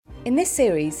In this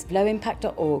series,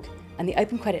 lowimpact.org and the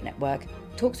Open Credit Network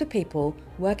talks with people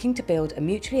working to build a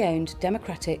mutually owned,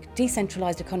 democratic,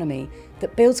 decentralised economy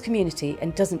that builds community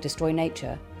and doesn't destroy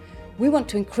nature. We want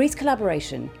to increase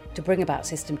collaboration to bring about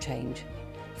system change.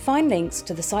 Find links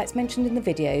to the sites mentioned in the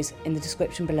videos in the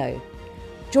description below.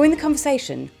 Join the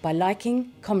conversation by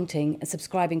liking, commenting and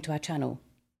subscribing to our channel.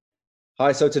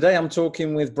 Hi, so today I'm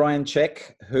talking with Brian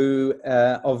Czech, who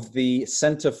of the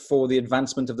Center for the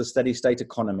Advancement of the Steady State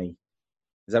Economy.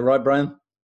 Is that right, Brian?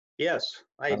 Yes.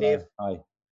 Hi, Hello. Dave.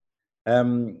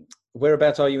 Hi.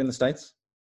 Whereabouts are you in the States?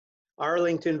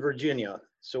 Arlington, Virginia.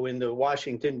 So in the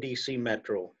Washington, D.C.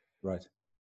 metro. Right.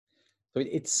 So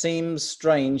it seems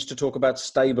strange to talk about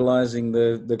stabilizing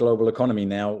the global economy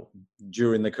now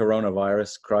during the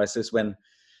coronavirus crisis when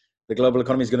the global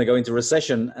economy is going to go into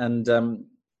recession, and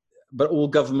but all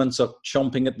governments are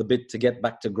chomping at the bit to get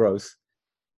back to growth.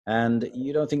 And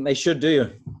you don't think they should, do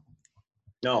you?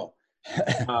 No.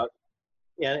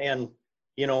 And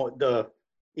you know, the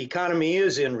economy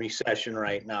is in recession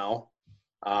right now.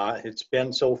 It's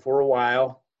been so for a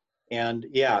while. And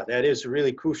yeah, that is a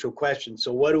really crucial question.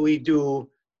 So what do we do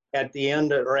at the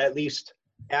end, or at least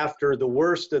after the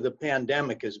worst of the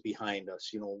pandemic is behind us?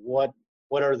 You know, what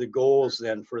are the goals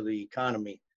then for the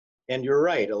economy? And you're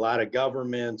right, a lot of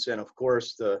governments and of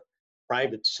course the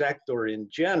private sector in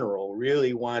general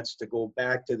really wants to go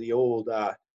back to the old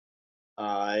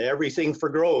everything for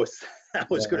growth. I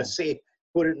was going to say,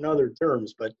 put it in other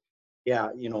terms, but yeah,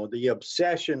 you know, the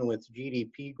obsession with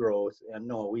GDP growth. And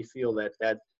no, we feel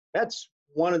that's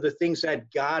one of the things that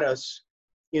got us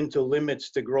into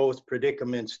limits to growth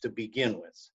predicaments to begin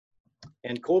with.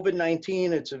 And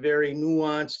COVID-19, it's a very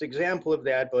nuanced example of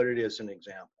that, but it is an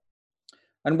example.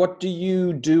 And what do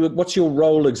you do? What's your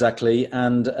role exactly?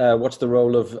 And what's the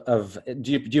role of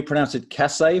do you pronounce it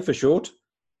CASE for short?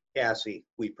 CASE,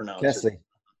 we pronounce CASE. it.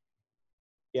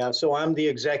 Yeah, so I'm the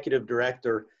executive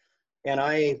director, and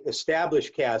I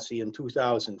established CASE in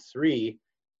 2003.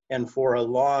 And for a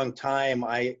long time,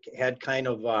 I had kind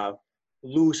of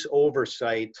loose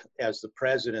oversight as the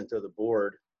president of the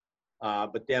board.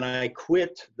 But then I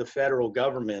quit the federal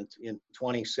government in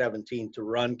 2017 to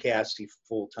run CASE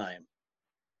full time.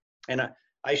 And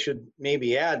I should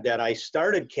maybe add that I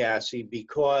started CASE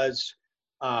because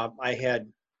I had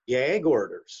gag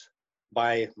orders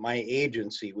by my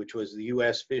agency, which was the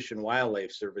U.S. Fish and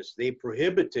Wildlife Service. They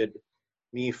prohibited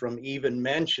me from even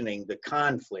mentioning the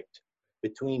conflict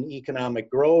between economic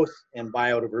growth and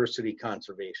biodiversity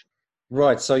conservation.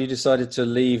 Right. So you decided to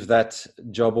leave that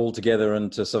job altogether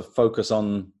and to sort of focus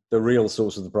on the real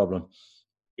source of the problem.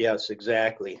 Yes,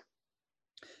 exactly.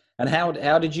 And how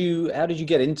did you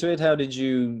get into it? How did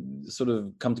you sort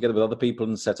of come together with other people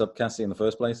and set up CASE in the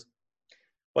first place?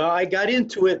 Well, I got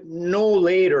into it no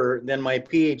later than my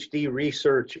PhD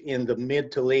research in the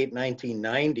mid to late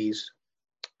 1990s,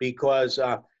 because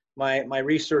my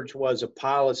research was a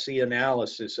policy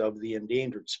analysis of the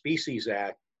Endangered Species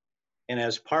Act. And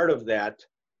as part of that,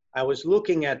 I was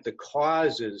looking at the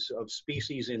causes of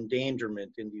species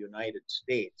endangerment in the United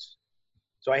States.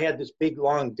 So I had this big,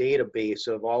 long database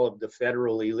of all of the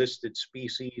federally listed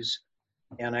species,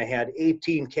 and I had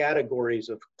 18 categories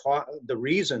of the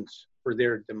reasons for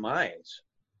their demise.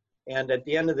 And at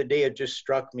the end of the day, it just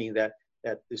struck me that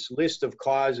this list of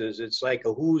causes, it's like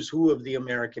a who's who of the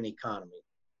American economy.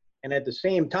 And at the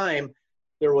same time,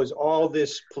 there was all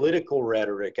this political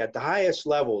rhetoric at the highest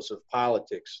levels of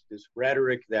politics, this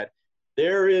rhetoric that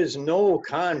there is no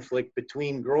conflict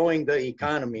between growing the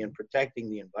economy and protecting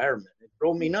the environment. It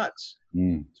drove me nuts.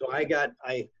 So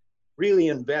I really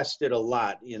invested a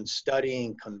lot in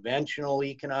studying conventional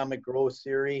economic growth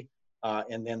theory,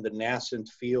 and then the nascent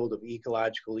field of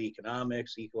ecological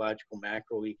economics, ecological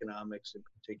macroeconomics in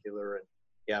particular. And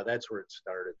yeah, that's where it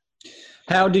started.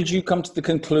 How did you come to the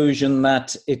conclusion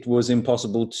that it was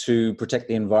impossible to protect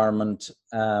the environment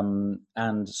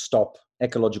and stop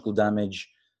ecological damage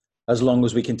as long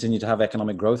as we continue to have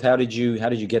economic growth? How did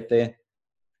you get there?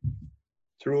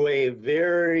 Through a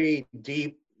very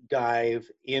deep dive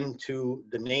into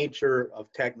the nature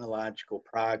of technological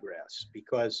progress,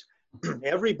 because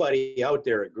everybody out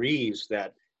there agrees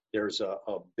that there's a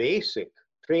basic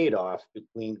trade-off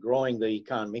between growing the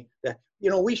economy. That, you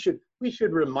know, we should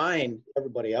remind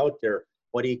everybody out there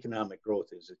what economic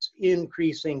growth is. It's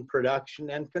increasing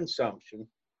production and consumption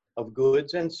of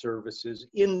goods and services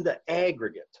in the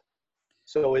aggregate.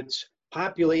 So it's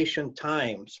population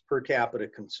times per capita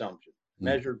consumption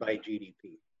measured by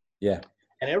GDP. Yeah.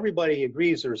 And everybody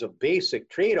agrees there's a basic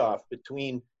trade-off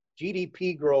between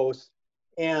GDP growth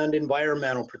and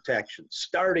environmental protection,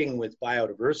 starting with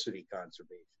biodiversity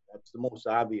conservation. That's the most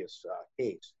obvious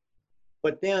case.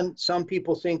 But then some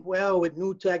people think, well, with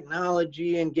new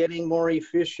technology and getting more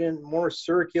efficient, more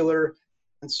circular,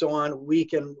 and so on, we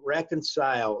can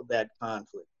reconcile that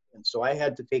conflict. And so I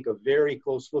had to take a very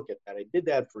close look at that. I did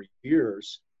that for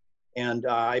years, and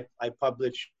I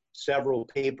published several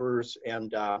papers,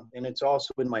 and it's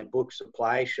also in my book,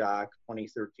 Supply Shock,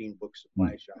 2013 book,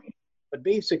 Supply Shock. But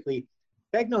basically,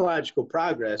 technological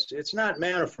progress, it's not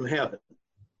manna from heaven.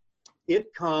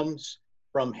 It comes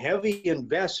from heavy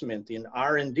investment in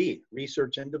R&D,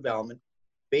 research and development,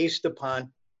 based upon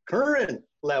current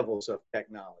levels of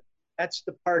technology. That's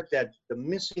the part that the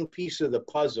missing piece of the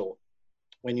puzzle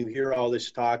when you hear all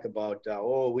this talk about,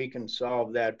 oh, we can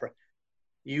solve that.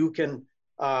 You can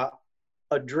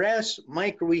address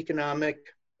microeconomic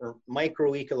or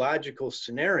microecological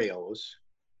scenarios,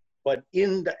 but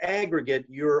in the aggregate,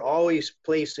 you're always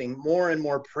placing more and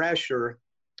more pressure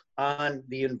on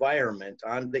the environment,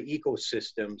 on the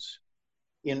ecosystems,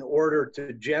 in order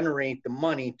to generate the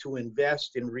money to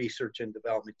invest in research and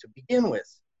development to begin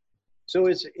with. So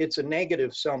it's a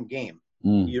negative sum game.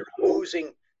 You're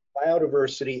losing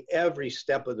biodiversity every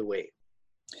step of the way.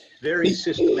 Very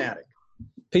systematic.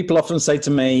 People often say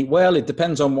to me, well, it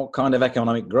depends on what kind of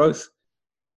economic growth,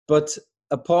 but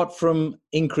apart from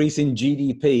increase in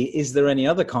GDP, is there any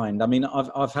other kind? I mean,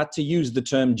 I've had to use the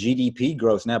term GDP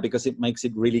growth now because it makes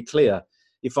it really clear.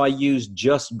 If I use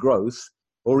just growth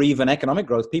or even economic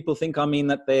growth, people think I mean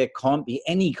that there can't be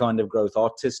any kind of growth,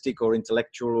 artistic or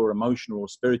intellectual or emotional or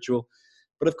spiritual.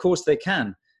 But of course there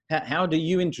can. How do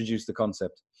you introduce the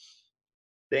concept?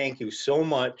 Thank you so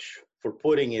much for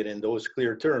putting it in those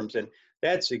clear terms. And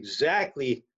that's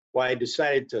exactly why I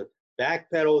decided to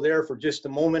backpedal there for just a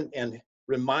moment and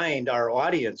remind our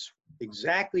audience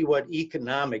exactly what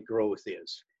economic growth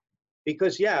is.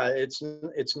 Because yeah, it's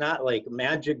not like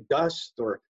magic dust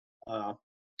or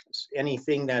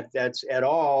anything that's at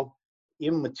all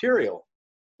immaterial.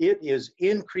 It is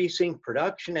increasing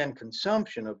production and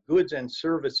consumption of goods and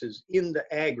services in the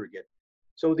aggregate.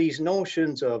 So these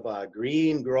notions of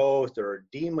green growth or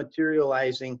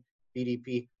dematerializing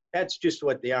GDP, that's just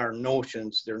what they are,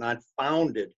 notions. They're not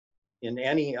founded in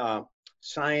any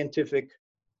scientific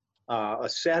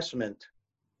assessment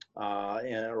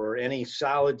or any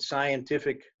solid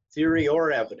scientific theory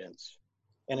or evidence.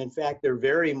 And in fact, they're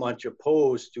very much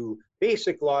opposed to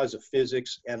basic laws of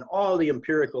physics and all the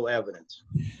empirical evidence.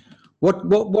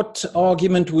 What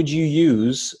argument would you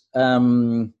use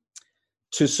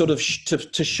to sort of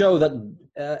to show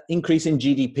that increase in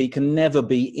GDP can never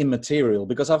be immaterial?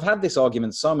 Because I've had this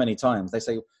argument so many times. They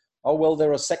say, oh, well,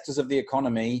 there are sectors of the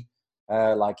economy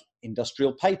like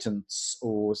industrial patents,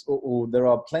 or there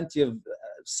are plenty of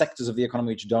sectors of the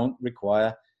economy which don't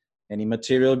require any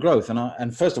material growth.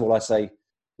 And first of all, I say,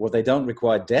 well, they don't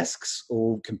require desks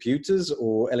or computers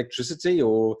or electricity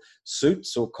or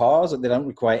suits or cars. They don't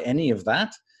require any of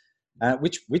that.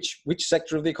 Which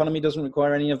sector of the economy doesn't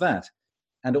require any of that?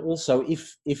 And also,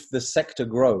 if the sector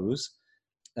grows,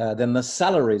 then the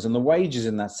salaries and the wages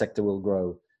in that sector will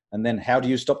grow. And then how do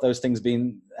you stop those things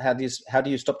being, how do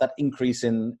you stop that increase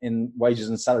in wages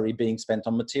and salary being spent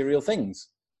on material things?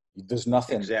 There's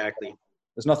nothing. Exactly.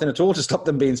 There's nothing at all to stop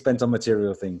them being spent on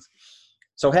material things.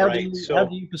 So how do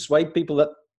you persuade people that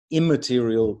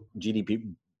immaterial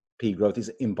GDP growth is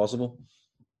impossible?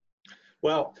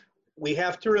 Well, we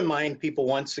have to remind people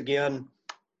once again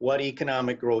what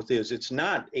economic growth is. It's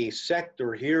not a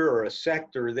sector here or a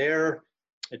sector there.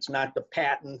 It's not the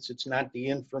patents. It's not the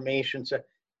information.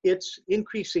 It's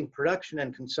increasing production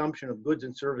and consumption of goods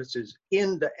and services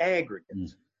in the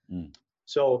aggregate.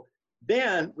 So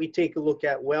then we take a look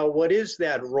at, well, what is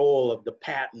that role of the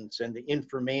patents and the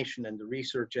information and the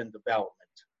research and development?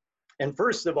 And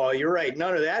first of all, you're right,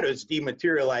 none of that is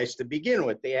dematerialized to begin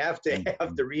with. They have to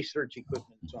have the research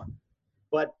equipment and so on.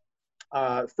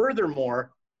 But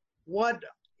furthermore, what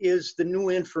is the new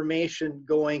information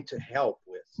going to help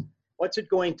with? What's it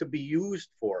going to be used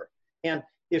for? And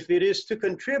if it is to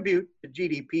contribute to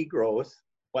GDP growth,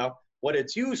 well, what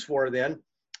it's used for then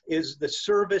is the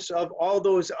service of all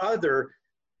those other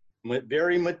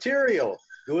very material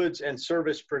goods and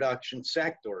service production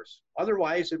sectors.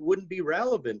 Otherwise, it wouldn't be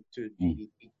relevant to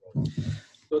GDP growth.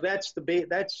 So that's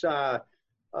the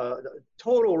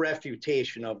total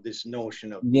refutation of this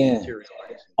notion of materializing.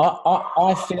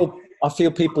 I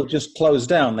feel people just close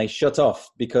down. They shut off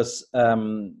because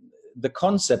the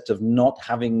concept of not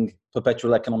having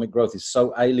perpetual economic growth is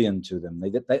so alien to them.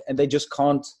 They just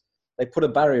can't. They put a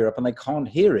barrier up and they can't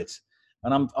hear it.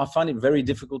 And I find it very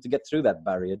difficult to get through that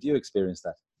barrier. Do you experience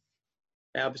that?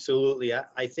 Absolutely.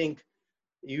 I think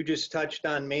you just touched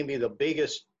on maybe the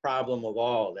biggest problem of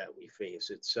all that we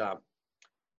face. It's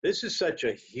This is such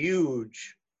a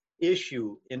huge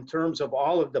issue in terms of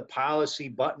all of the policy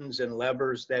buttons and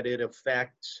levers that it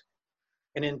affects,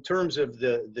 and in terms of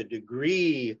the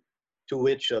degree to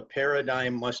which a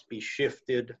paradigm must be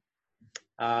shifted,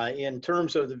 in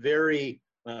terms of the very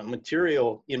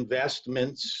material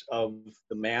investments of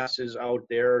the masses out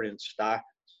there in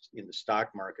the stock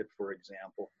market, for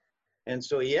example. And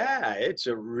so, yeah, it's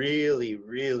a really,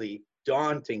 really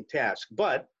daunting task.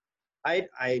 But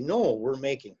I know we're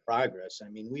making progress. I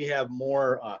mean, we have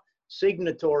more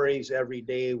signatories every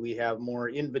day. We have more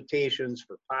invitations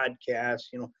for podcasts.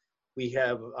 You know, we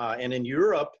have, and in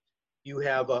Europe, you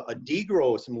have a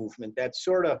degrowth movement that's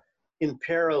sort of in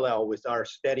parallel with our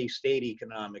steady state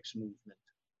economics movement.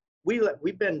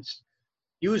 We've been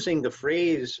using the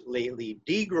phrase lately,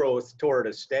 degrowth toward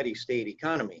a steady state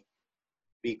economy,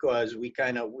 because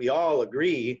we all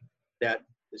agree that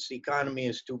this economy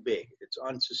is too big. It's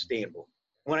unsustainable.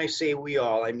 When I say we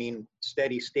all, I mean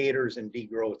steady staters and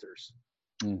degrowthers.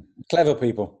 Clever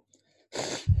people.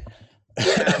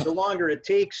 Yeah, and the longer it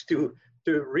takes to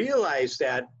realize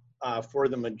that for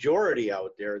the majority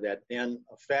out there that then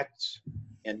affects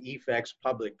and effects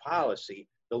public policy,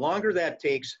 the longer that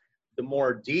takes, the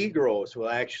more degrowth will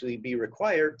actually be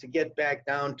required to get back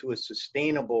down to a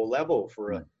sustainable level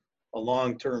for a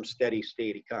long-term steady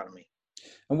state economy.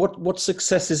 And what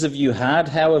successes have you had?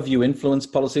 How have you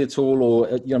influenced policy at all?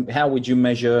 Or how would you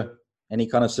measure any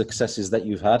kind of successes that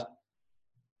you've had?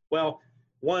 Well,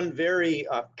 one very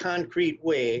concrete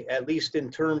way, at least in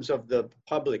terms of the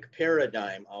public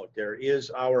paradigm out there,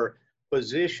 is our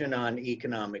position on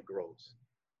economic growth.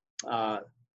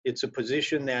 It's a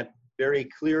position that very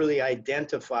clearly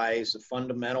identifies the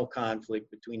fundamental conflict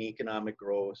between economic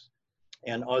growth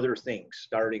and other things,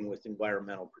 starting with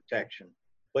environmental protection,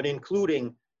 but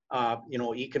including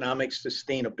economic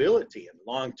sustainability and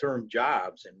long-term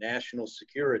jobs and national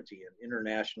security and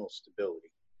international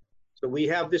stability. So we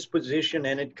have this position,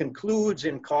 and it concludes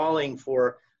in calling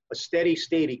for a steady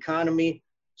state economy,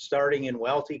 starting in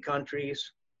wealthy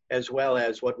countries, as well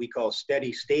as what we call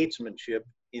steady statesmanship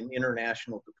in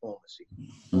international diplomacy.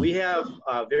 We have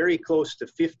very close to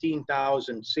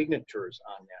 15,000 signatures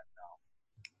on that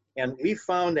now. And we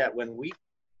found that when we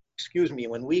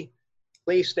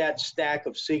place that stack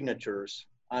of signatures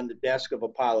on the desk of a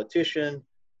politician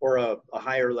or a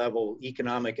higher level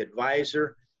economic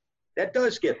advisor, that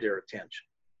does get their attention.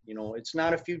 You know, it's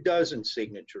not a few dozen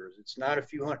signatures, it's not a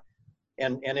few hundred,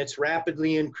 and it's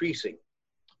rapidly increasing.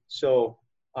 So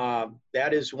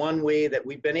that is one way that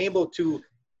we've been able to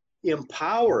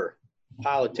empower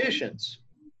politicians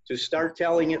to start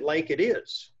telling it like it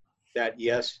is, that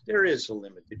yes, there is a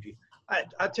limit to GDP.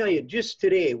 I'll tell you, just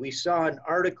today, we saw an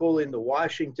article in the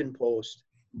Washington Post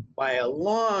by a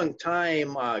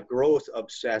long-time growth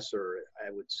obsessor,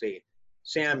 I would say,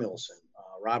 Samuelson,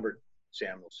 Robert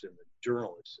Samuelson, the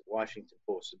journalist at Washington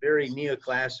Post, a very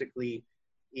neoclassically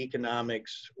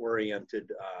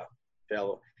economics-oriented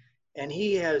fellow. And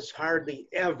he has hardly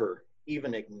ever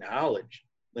even acknowledged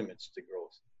limits to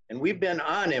growth. And we've been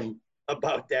on him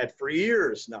about that for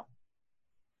years now.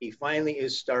 He finally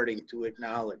is starting to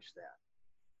acknowledge that.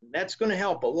 And that's going to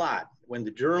help a lot when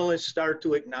the journalists start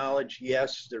to acknowledge,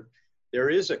 yes, there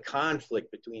is a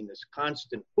conflict between this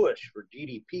constant push for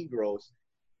GDP growth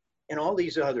and all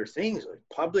these other things like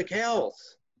public health.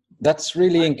 That's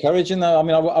really encouraging, though. I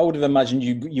mean, I would have imagined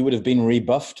you would have been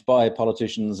rebuffed by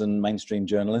politicians and mainstream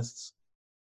journalists.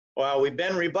 Well, we've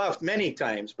been rebuffed many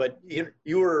times, but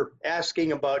you were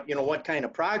asking about, what kind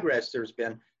of progress there's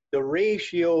been. The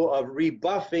ratio of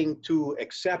rebuffing to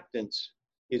acceptance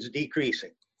is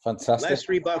decreasing. Fantastic. Less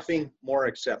rebuffing, more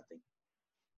accepting.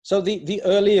 So the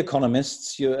early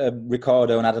economists,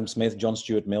 Ricardo and Adam Smith, John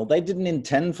Stuart Mill, they didn't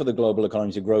intend for the global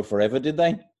economy to grow forever, did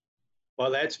they?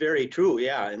 Well, that's very true,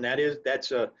 yeah. And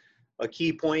that's a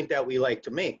key point that we like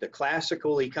to make. The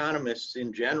classical economists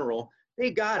in general, they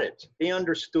got it. They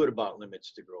understood about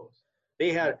limits to growth.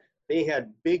 They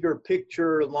had bigger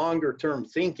picture, longer term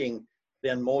thinking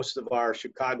than most of our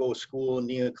Chicago school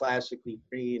neoclassically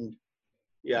trained,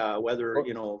 whether,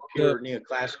 pure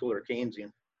neoclassical or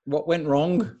Keynesian. What went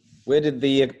wrong? Where did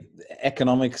the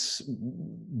economics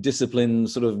discipline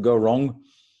sort of go wrong?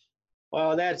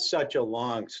 Well, that's such a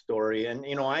long story. And,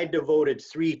 I devoted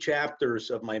 3 chapters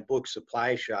of my book,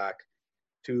 Supply Shock,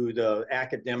 to the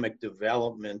academic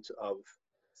development of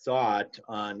thought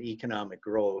on economic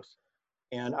growth.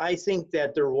 And I think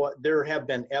that there have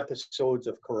been episodes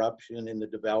of corruption in the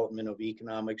development of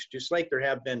economics, just like there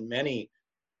have been many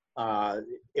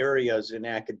areas in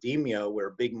academia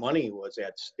where big money was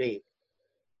at stake.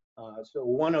 So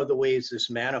one of the ways this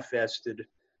manifested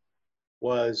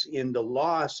was in the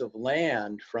loss of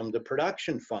land from the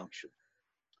production function.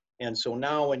 And so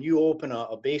now when you open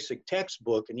a basic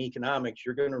textbook in economics,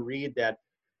 you're going to read that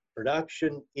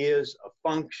production is a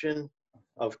function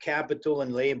of capital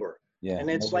and labor. Yeah. And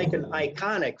it's like an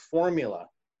iconic formula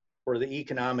for the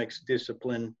economics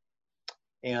discipline.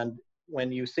 And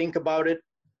when you think about it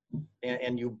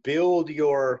and you build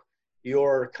your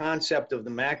concept of the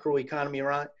macroeconomy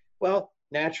around, well,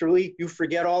 naturally you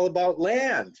forget all about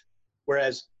land.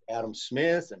 Whereas Adam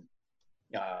Smith and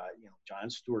John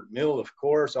Stuart Mill, of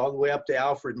course, all the way up to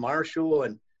Alfred Marshall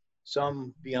and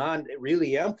some beyond, it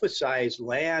really emphasized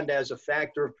land as a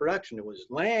factor of production. It was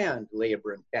land,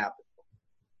 labor, and capital,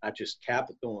 not just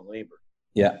capital and labor.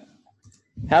 Yeah.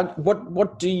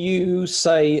 What do you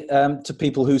say to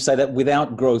people who say that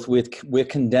without growth, we're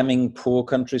condemning poor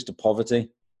countries to poverty?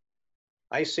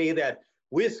 I say that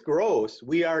with growth,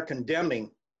 we are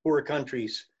condemning poor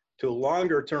countries to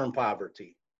longer-term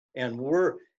poverty and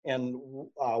worse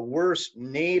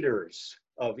naders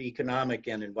of economic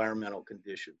and environmental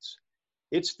conditions.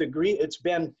 It's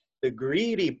been the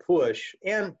greedy push,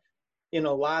 and in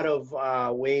a lot of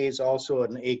ways also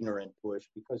an ignorant push,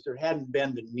 because there hadn't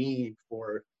been the need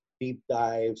for deep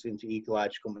dives into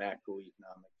ecological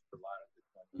macroeconomics for a lot of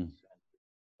the 20th century.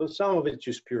 So some of it's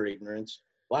just pure ignorance,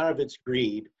 a lot of it's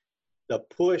greed, the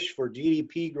push for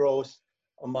GDP growth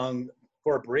among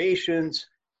corporations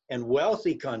and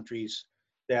wealthy countries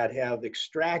that have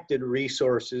extracted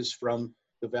resources from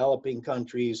developing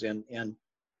countries and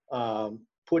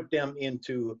put them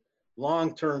into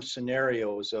long-term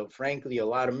scenarios of, frankly, a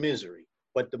lot of misery.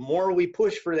 But the more we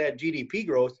push for that GDP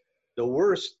growth, the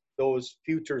worse those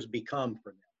futures become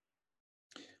for them.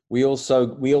 We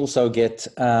also get,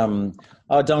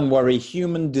 don't worry,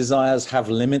 human desires have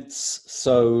limits,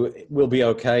 so we'll be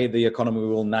okay. The economy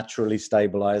will naturally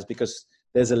stabilize because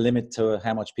there's a limit to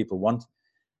how much people want.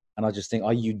 And I just think,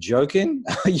 are you joking?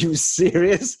 Are you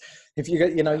serious? If you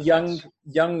get,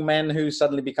 young men who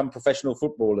suddenly become professional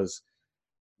footballers,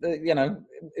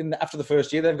 after the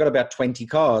first year, they've got about 20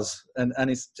 cars, and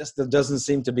it's just, there doesn't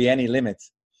seem to be any limit.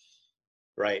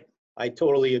 Right. I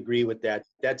totally agree with that.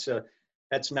 That's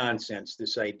nonsense.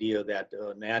 This idea that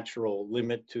a natural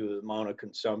limit to the amount of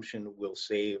consumption will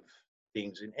save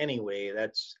things in any way,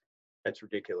 that's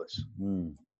ridiculous.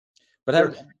 Mm.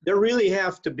 But there really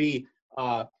have to be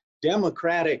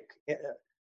democratic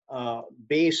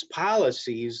based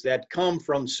policies that come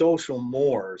from social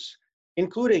mores,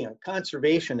 including a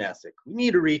conservation ethic. We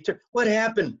need to return. What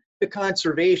happened to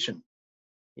conservation?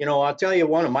 I'll tell you,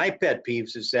 one of my pet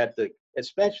peeves is that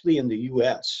especially in the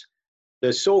US,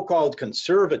 the so-called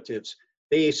conservatives,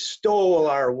 they stole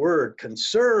our word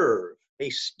conserve.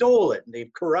 They stole it and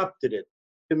they've corrupted it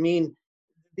to mean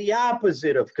the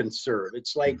opposite of conserve.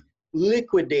 It's like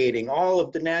liquidating all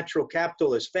of the natural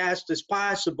capital as fast as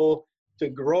possible to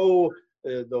grow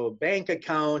the bank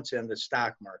accounts and the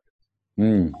stock market.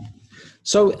 Mm.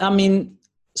 So,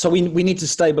 we need to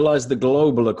stabilize the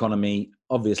global economy.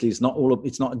 Obviously, it's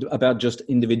not about just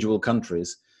individual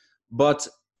countries, but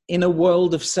in a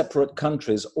world of separate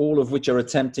countries, all of which are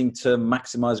attempting to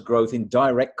maximize growth in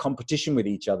direct competition with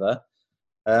each other.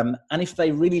 And if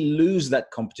they really lose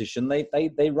that competition,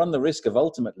 they run the risk of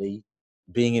ultimately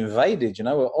being invaded.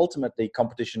 Ultimately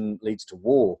competition leads to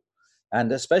war.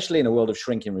 And especially in a world of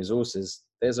shrinking resources,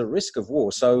 there's a risk of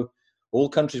war. So all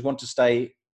countries want to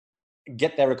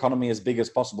get their economy as big as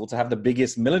possible, to have the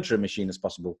biggest military machine as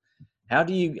possible. How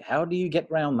do you get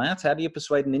around that? How do you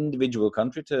persuade an individual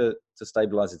country to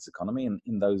stabilize its economy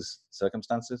in those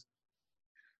circumstances?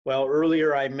 Well,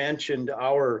 earlier I mentioned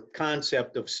our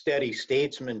concept of steady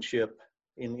statesmanship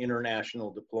in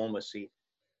international diplomacy.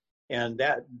 And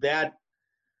that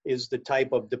is the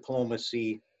type of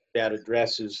diplomacy that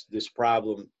addresses this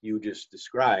problem you just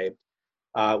described.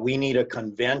 We need a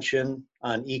convention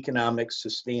on economic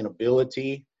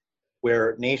sustainability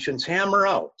where nations hammer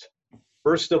out,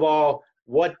 first of all,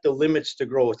 what the limits to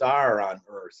growth are on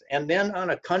Earth, and then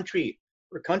on a country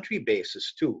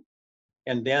basis too,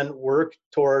 and then work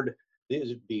toward, this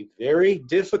would be very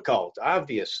difficult,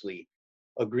 obviously,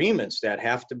 agreements that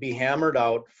have to be hammered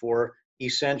out for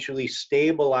essentially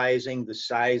stabilizing the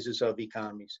sizes of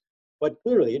economies. But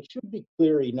clearly, it should be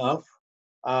clear enough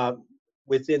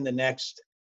within the next,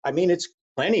 it's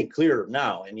plenty clear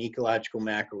now in ecological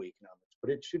macroeconomics,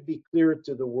 but it should be clear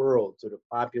to the world, to the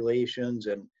populations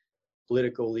and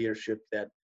political leadership that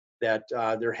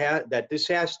this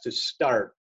has to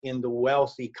start in the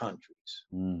wealthy countries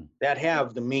that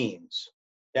have the means,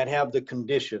 that have the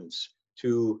conditions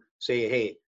to say,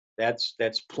 hey,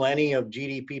 that's plenty of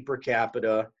GDP per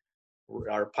capita.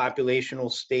 Our population will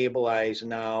stabilize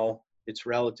now. It's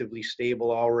relatively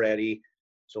stable already.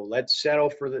 So let's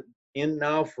settle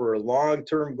now for a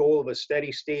long-term goal of a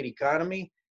steady state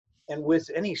economy. And with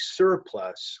any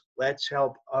surplus, let's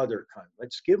help other countries.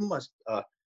 Let's give them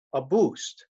a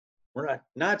boost. We're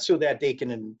not so that they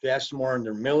can invest more in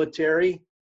their military,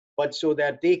 but so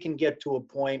that they can get to a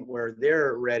point where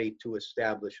they're ready to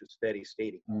establish a steady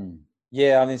state economy.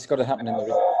 Yeah, I mean, it's got to happen in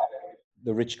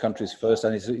the rich countries first,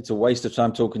 and it's a waste of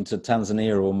time talking to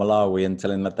Tanzania or Malawi and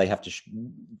telling them that they have to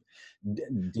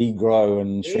degrow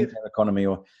and shrink their economy,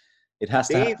 or it has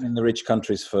to happen in the rich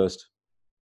countries first.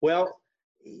 Well,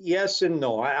 yes and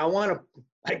no. I want to,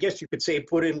 I guess you could say,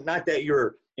 put in, not that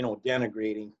you're,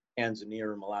 denigrating Tanzania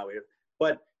or Malawi,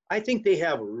 but I think they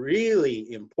have a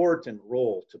really important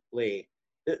role to play.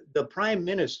 The Prime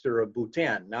Minister of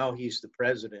Bhutan, now he's the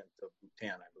president of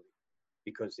Bhutan, I believe,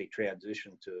 because they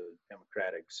transitioned to a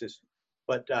democratic system.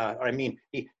 But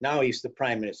now he's the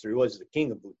Prime Minister. He was the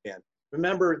King of Bhutan.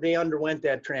 Remember, they underwent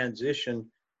that transition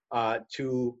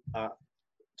to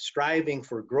striving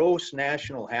for gross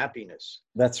national happiness.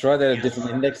 That's right. They had a different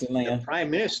index in there. The Prime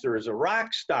Minister is a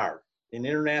rock star in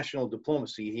international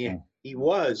diplomacy. He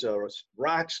was a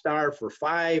rock star for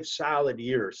 5 solid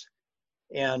years.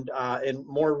 And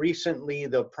more recently,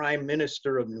 the Prime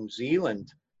Minister of New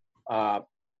Zealand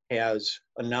has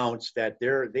announced that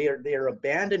they're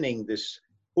abandoning this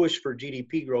push for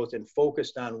GDP growth and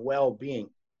focused on well-being.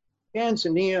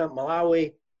 Tanzania,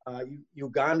 Malawi,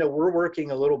 Uganda, we're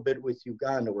working a little bit with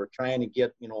Uganda. We're trying to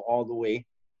get all the way.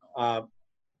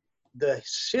 The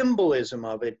symbolism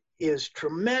of it is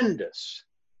tremendous.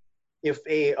 If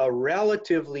a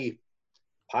relatively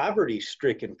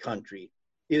poverty-stricken country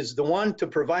is the one to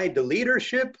provide the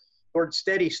leadership towards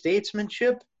steady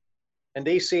statesmanship, and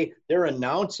they say they're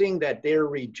announcing that they're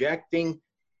rejecting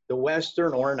the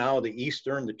Western, or now the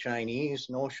Eastern, the Chinese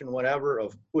notion, whatever,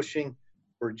 of pushing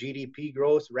for GDP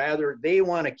growth. Rather, they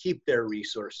want to keep their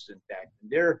resources intact.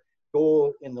 And their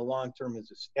goal in the long term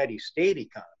is a steady state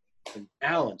economy in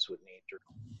balance with nature.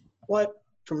 What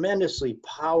tremendously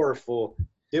powerful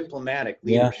diplomatic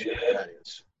leadership that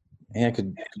is. Yeah,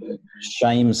 could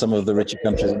shame some of the richer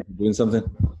countries into doing something.